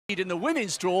In the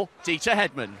women's draw, Dieter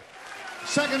Hedman.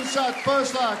 Second set,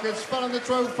 first leg, it's Fallon the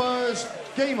throw first,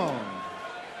 game on.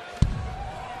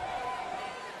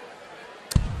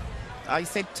 I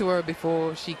said to her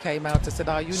before she came out, I said,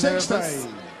 are you nervous?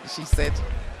 She said,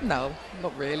 no,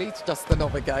 not really, it's just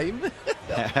another game.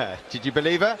 Did you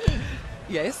believe her?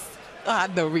 Yes, I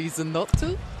had no reason not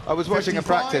to. I was watching 55. a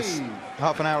practice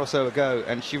half an hour or so ago,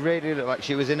 and she really looked like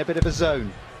she was in a bit of a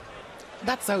zone.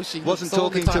 That's how she wasn't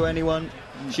talking to anyone.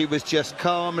 She was just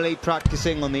calmly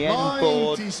practicing on the end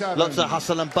board. Lots of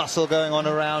hustle and bustle going on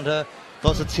around her.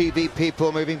 Lots of TV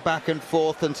people moving back and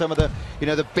forth, and some of the,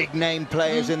 the big name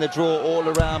players in the draw all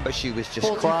around. But she was just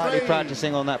 43. quietly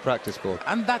practicing on that practice board.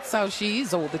 And that's how she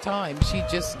is all the time. She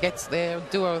just gets there,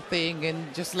 do her thing,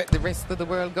 and just let the rest of the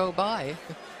world go by.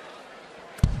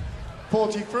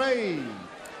 43.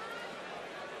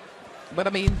 But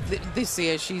I mean, this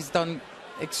year she's done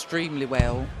extremely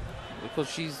well because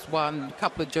she's won a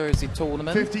couple of Jersey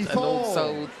tournaments 54. and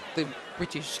also the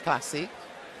British Classic.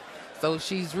 So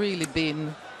she's really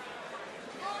been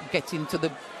getting to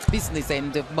the business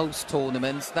end of most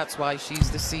tournaments. That's why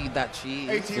she's the seed that she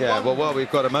is. 81. Yeah, well, while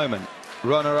we've got a moment,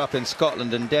 runner-up in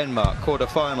Scotland and Denmark,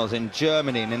 quarter-finals in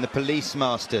Germany and in the Police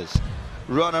Masters,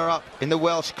 runner-up in the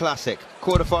Welsh Classic,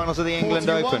 quarter-finals of the England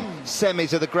 41. Open,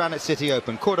 semis of the Granite City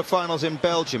Open, quarter-finals in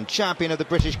Belgium, champion of the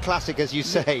British Classic, as you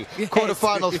say, yes.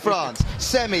 quarter-finals France,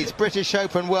 semis British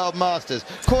Open World Masters,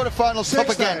 quarter-finals top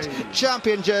again,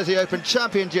 champion Jersey Open,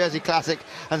 champion Jersey Classic,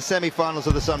 and semi-finals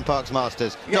of the Sun Parks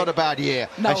Masters. Yeah. Not a bad year,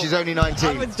 no, and she's only 19.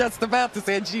 I was just about to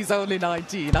say she's only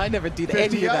 19. I never did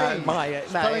 58. any of that at my age.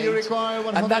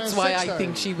 And that's why I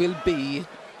think she will be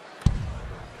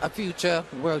a future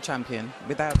world champion,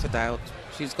 without a doubt.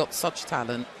 She's got such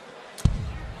talent.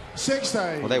 60.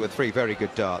 Well, they were three very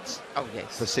good darts. Oh,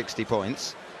 yes. For 60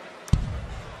 points.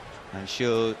 And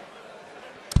she'll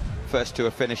first to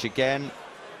a finish again.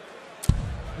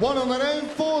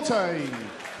 140.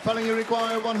 Fallon, you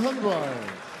require 100.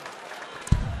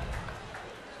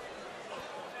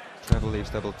 Treble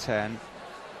leaves double 10.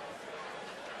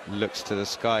 Looks to the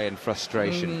sky in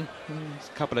frustration.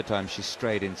 A couple of times she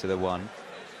strayed into the one.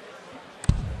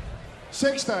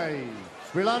 60.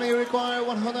 Rilana, you require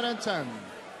 110.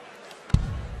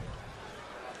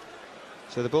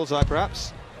 So the bullseye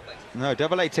perhaps? No,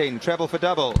 double 18, treble for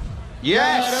double.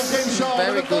 Yes! Yeah,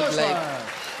 very good leg.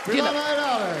 Rilana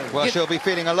Erades. Well, she'll be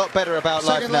feeling a lot better about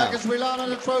life now. Second leg is Rilana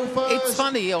the throw first. It's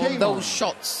funny on Game those on.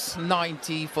 shots,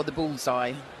 90 for the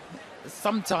bullseye.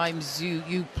 Sometimes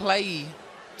you play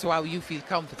to how you feel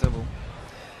comfortable.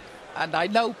 And I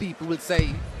know people will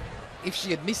say, if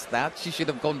she had missed that, she should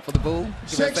have gone for the ball.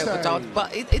 Give herself a chance.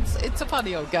 But it's a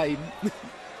funny old game.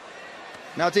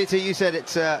 Now, Dieter, you said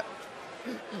it's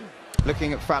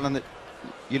looking at Fallon that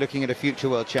you're looking at a future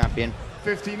world champion.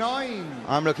 59.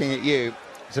 I'm looking at you.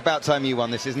 It's about time you won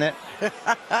this, isn't it?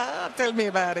 Tell me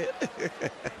about it.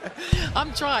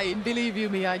 I'm trying, believe you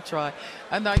me, I try.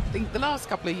 And I think the last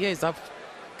couple of years I've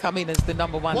come in as the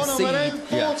 #1 seed.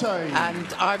 Yeah. And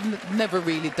I've never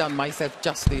really done myself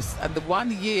justice. And the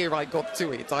 1 year I got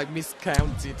to it, I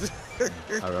miscounted.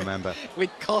 I remember.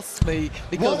 It cost me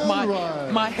because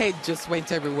my head just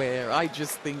went everywhere. I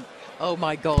just think, oh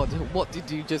my God, what did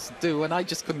you just do? And I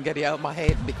just couldn't get it out of my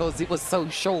head because it was so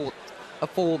short a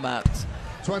format.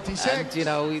 26.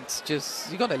 And it's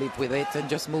just, you got to live with it and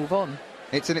just move on.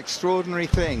 It's an extraordinary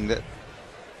thing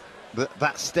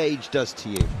that stage does to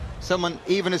you. Someone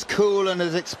even as cool and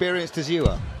as experienced as you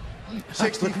are.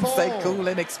 64. I wouldn't say cool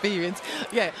and experienced.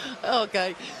 Yeah,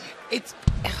 okay. It's,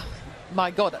 my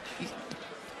God,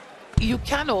 you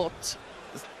cannot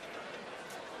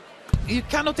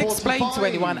explain to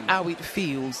anyone how it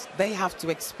feels. They have to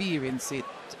experience it.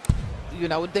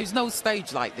 There's no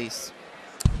stage like this.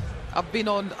 I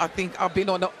think I've been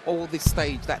on all this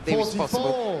stage that there is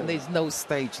possible, and there's no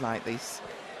stage like this.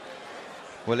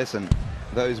 Well, listen,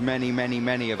 those many, many,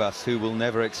 many of us who will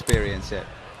never experience it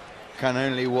can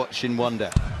only watch in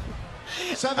wonder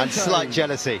 70. and slight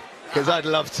jealousy, because I'd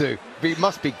love to. It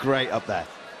must be great up there.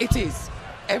 It is.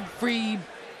 Every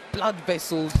blood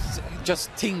vessel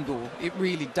just tingle. It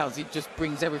really does. It just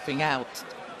brings everything out,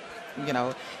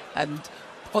 and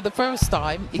for the first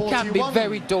time, it 41. can be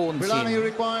very daunting. Rilana, you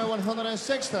require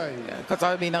 160. Because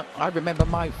I remember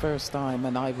my first time,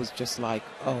 and I was just like,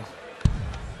 oh.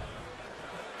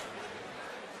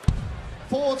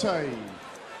 40.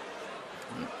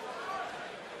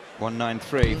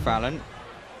 193, Fallon.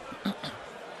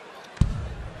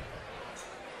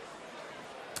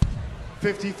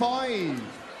 55.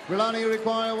 Rilana, you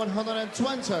require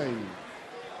 120.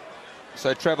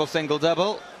 So treble, single,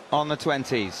 double on the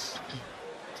 20s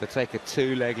to take a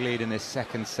two-leg lead in this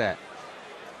second set.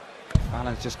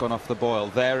 Fallon's just gone off the boil.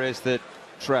 There is the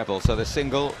treble. So the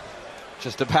single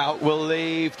just about will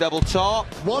leave double top.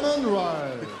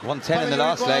 110 in the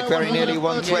last leg, very nearly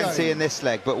 120 in this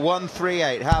leg, but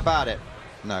 138. How about it?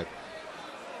 No.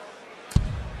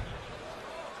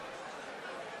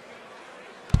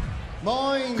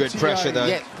 Good pressure though.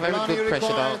 Yeah, very good pressure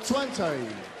though. 20.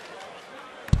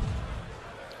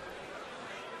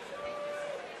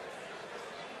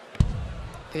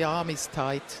 The arm is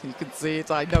tight. You can see it.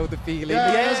 I know the feeling.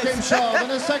 Yeah, Yes. game shot in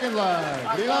the second leg.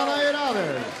 Rilana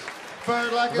Erades.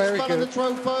 Third leg is Fallon the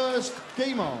throw first.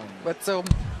 Game on. But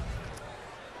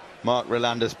Mark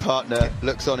Rolanda's partner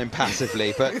looks on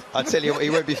impassively, but I tell you what, he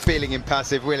won't be feeling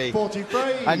impassive, will he? 43.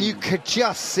 And you could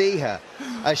just see her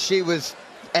as she was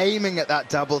aiming at that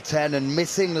double 10 and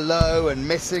missing low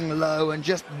and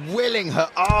just willing her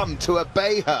arm to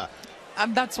obey her.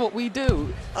 and that's what we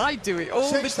do. I do it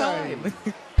all the time.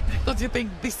 Because you think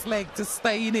this leg to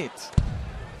stay in it.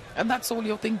 And that's all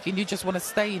you're thinking. You just want to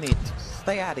stay in it.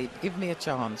 Stay at it. Give me a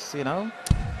chance, you know?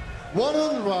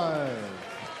 100.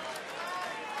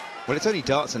 Well, it's only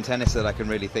darts and tennis that I can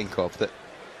really think of that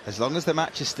as long as the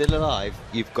match is still alive,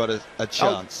 you've got a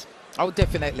chance. Oh,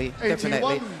 definitely, 81.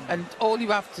 definitely. And all you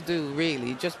have to do,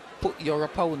 really, just put your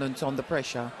opponent on the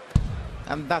pressure.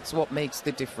 And that's what makes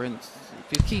the difference.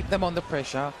 If you keep them on the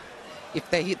pressure, if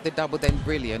they hit the double, then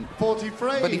brilliant.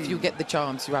 43. But if you get the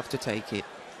chance, you have to take it.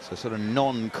 So sort of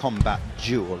non-combat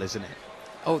duel, isn't it?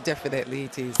 Oh, definitely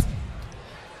it is.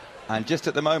 And just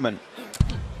at the moment,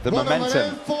 the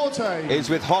momentum is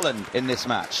with Holland in this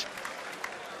match.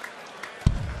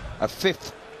 A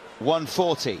fifth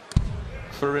 140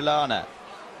 for Rilana.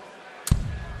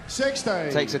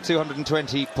 60. Takes her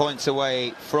 220 points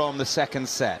away from the second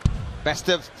set. Best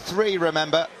of three,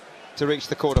 remember, to reach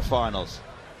the quarterfinals.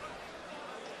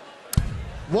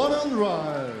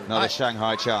 100. Another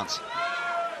Shanghai chance.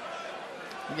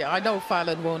 Yeah, I know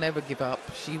Fallon won't ever give up.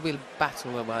 She will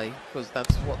battle away because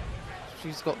that's what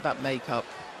she's got, that makeup.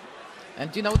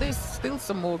 And you know, there's still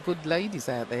some more good ladies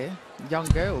out there, young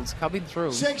girls coming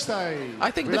through. 60.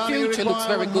 I think the future looks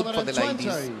very good for the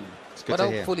ladies, but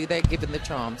hopefully they're given the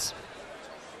chance.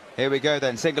 Here we go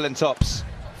then, single and tops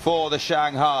for the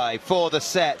Shanghai, for the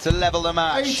set to level the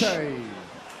match. 80.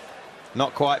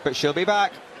 Not quite, but she'll be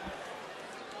back.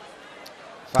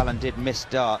 Fallon did miss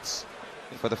darts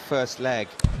for the first leg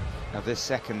of this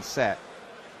second set,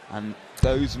 and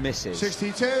those misses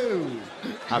 62.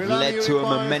 have led to a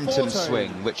momentum swing,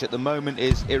 which at the moment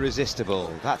is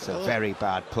irresistible. That's a very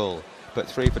bad pull, but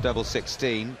 3 for double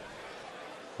 16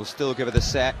 will still give her the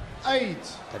set. 8.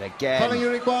 But again, Fallon, you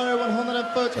require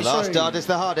 133. the last dart is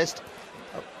the hardest.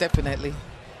 Oh, definitely.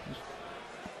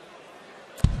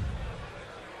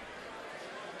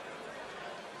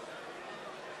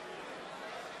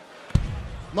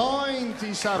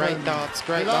 Great darts,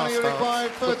 great last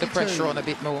darts. Put the pressure on a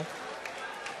bit more.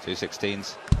 2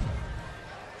 16s.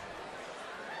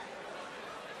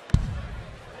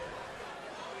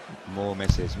 More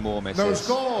misses, more misses. No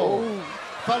score.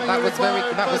 Oh,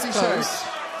 that was close.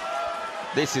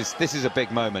 This is a big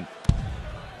moment.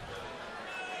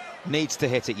 Needs to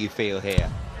hit it, you feel, here.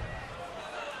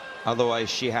 Otherwise,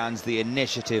 she hands the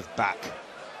initiative back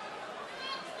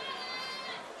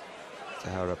to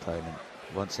her opponent.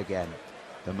 Once again,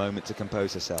 the moment to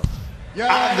compose herself.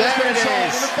 Yeah, and there it is.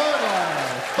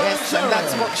 Yes, and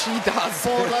that's what she does.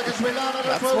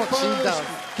 That's what she does.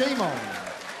 Game on.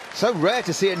 So rare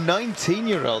to see a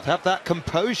 19-year-old have that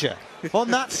composure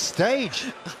on that stage.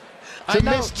 To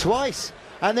miss twice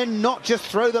and then not just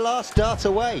throw the last dart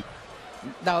away.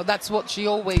 No, that's what she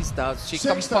always does. She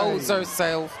composes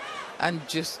herself and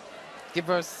just give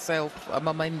herself a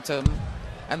momentum,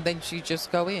 and then she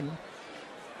just go in.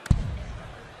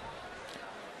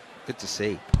 Good to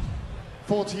see.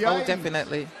 48. Oh,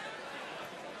 definitely.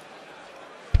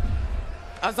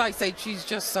 As I said, she's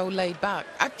just so laid back.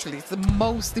 Actually, it's the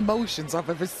most emotions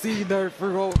I've ever seen her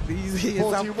for all these years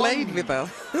 41. I've played with her.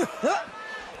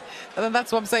 And then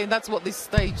that's what I'm saying, that's what this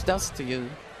stage does to you.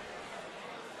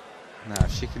 Now,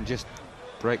 if she can just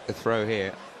break the throw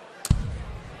here,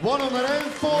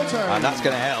 140. and that's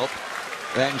going to help,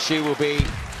 then she will be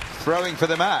throwing for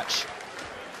the match.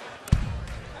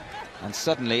 And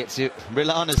suddenly it's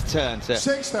Rilana's turn to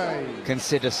 60.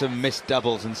 consider some missed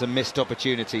doubles and some missed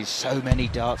opportunities. So many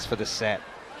darts for the set.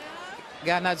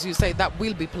 Yeah, and as you say, that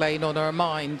will be playing on her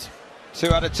mind.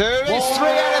 2 out of 2. It's 3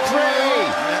 out of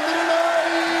 3.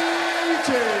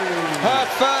 Her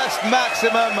first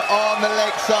maximum on the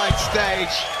Lakeside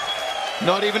stage.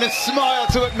 Not even a smile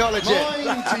to acknowledge it.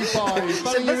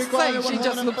 95. She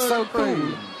just looks so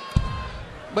cool.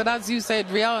 But as you said,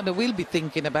 Rihanna will be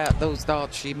thinking about those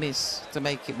darts she missed to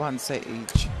make it 1 set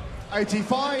each.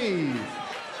 85.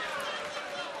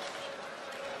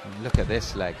 Look at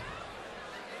this leg.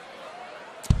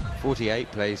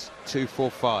 48 plays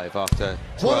 2-4-5 after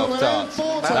 12 darts.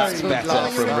 That's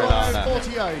better from Rilana.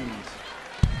 48.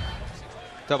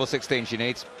 Double 16 she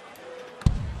needs.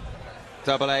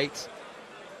 Double 8.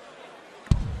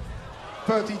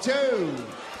 32.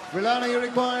 Rilana, you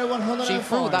require 105. She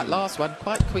threw that last one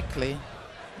quite quickly.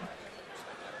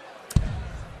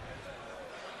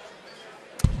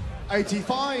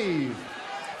 85.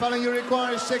 Fallon, you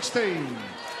require 16.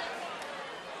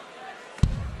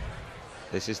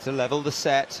 This is to level the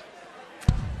set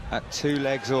at 2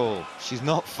 legs all. She's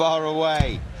not far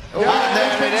away. Oh, and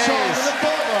there it is.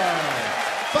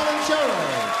 Fallon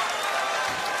Sherrock.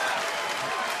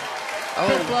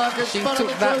 Oh, she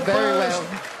took that very well.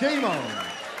 Game on.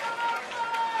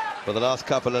 For the last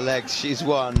couple of legs, she's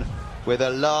won with a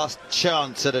last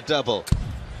chance at a double.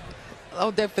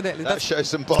 Oh, definitely. That shows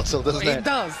some bottle, doesn't it? It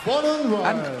does. One on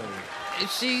one. And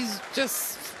she's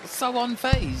just so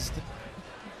unfazed.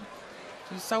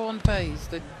 She's so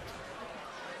unfazed. And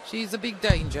she's a big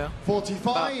danger.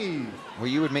 45. Well,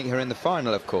 you would meet her in the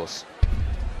final, of course.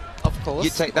 Of course.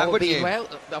 You'd take that, All wouldn't being you?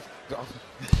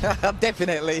 Well,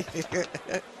 definitely.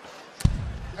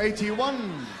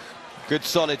 81. Good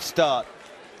solid start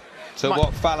to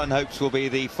what Fallon hopes will be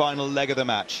the final leg of the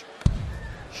match.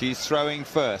 She's throwing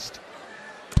first.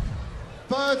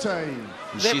 30.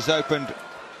 She's opened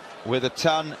with a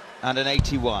ton and an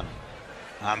 81.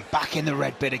 I'm back in the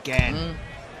red bit again.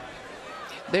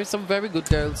 There's some very good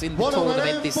girls in the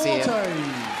tournament this year.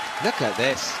 Look at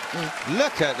this.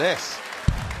 Look at this.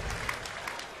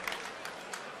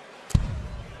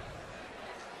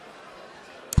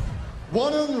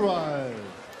 One on row.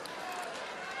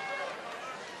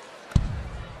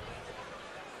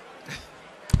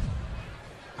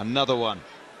 Another one.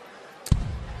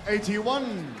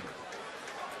 81.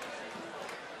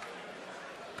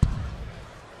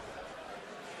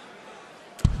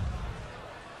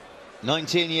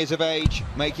 "19 years of age,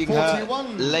 making 41.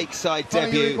 her Lakeside Fallon,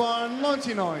 debut.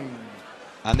 99.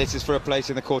 And this is for a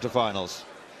place in the quarterfinals.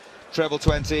 Treble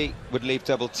 20 would leave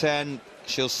double 10.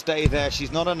 She'll stay there.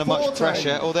 She's not under much 14.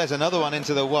 pressure. Oh, there's another one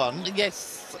into the 1.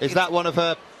 Yes. Is that one of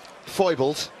her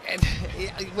foibles?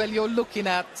 Well, you're looking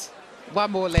at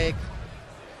one more leg.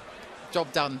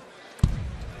 Job done.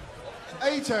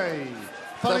 80.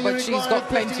 So, but she's got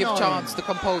plenty of chance to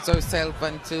compose herself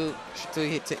and to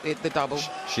hit the double.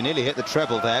 She nearly hit the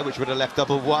treble there, which would have left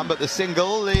double 1, but the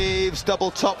single leaves double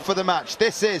top for the match.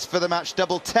 This is for the match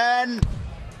double 10.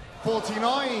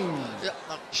 49.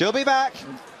 She'll be back.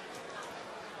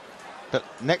 But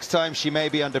next time she may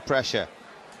be under pressure.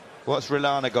 What's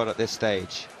Rilana got at this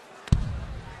stage?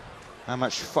 How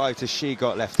much fight has she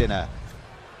got left in her?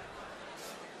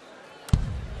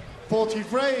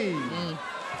 43.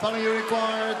 Fallon, you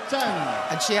require 10.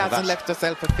 And she hasn't left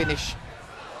herself a finish.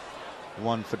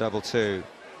 1 for double 2.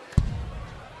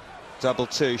 Double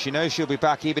 2. She knows she'll be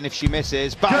back even if she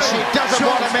misses, but she doesn't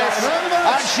want to miss.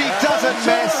 And she doesn't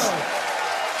miss.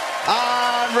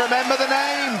 And remember the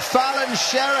name, Fallon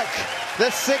Sherrock, the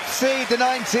 6th seed, the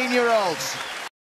 19-year-old.